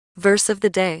Verse of the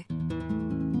day,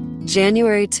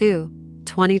 January 2,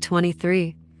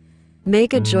 2023.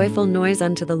 Make a joyful noise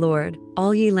unto the Lord,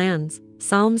 all ye lands.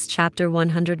 Psalms chapter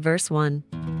 100 verse 1.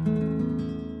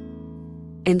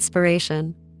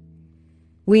 Inspiration.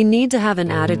 We need to have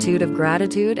an attitude of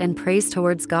gratitude and praise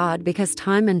towards God because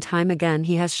time and time again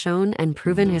He has shown and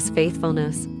proven His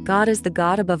faithfulness. God is the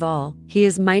God above all. He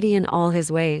is mighty in all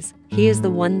His ways. He is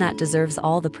the one that deserves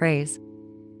all the praise.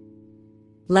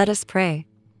 Let us pray.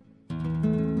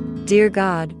 Dear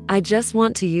God, I just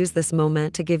want to use this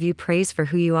moment to give you praise for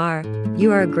who you are.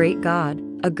 You are a great God,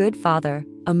 a good Father,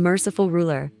 a merciful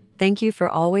ruler. Thank you for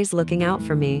always looking out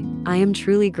for me. I am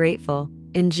truly grateful.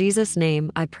 In Jesus'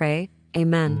 name I pray.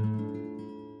 Amen.